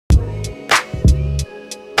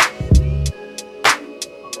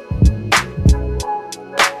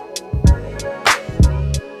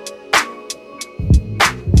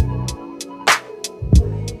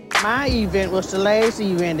event was the last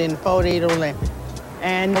event in the 48 Olympics.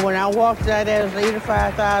 And when I walked out there was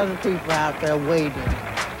 85,000 people out there waiting.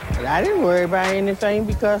 But I didn't worry about anything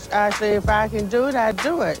because I said if I can do it, I'd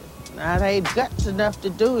do it. I had guts enough to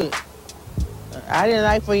do it. I didn't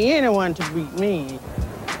like for anyone to beat me.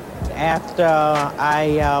 After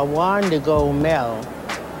I won the gold medal,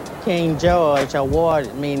 King George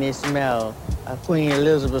awarded me this medal, Queen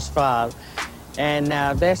Elizabeth's father. And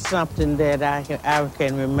that's something that I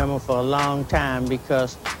can remember for a long time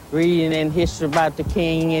because reading in history about the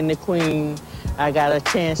king and the queen, I got a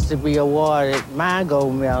chance to be awarded my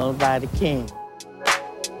gold medal by the king.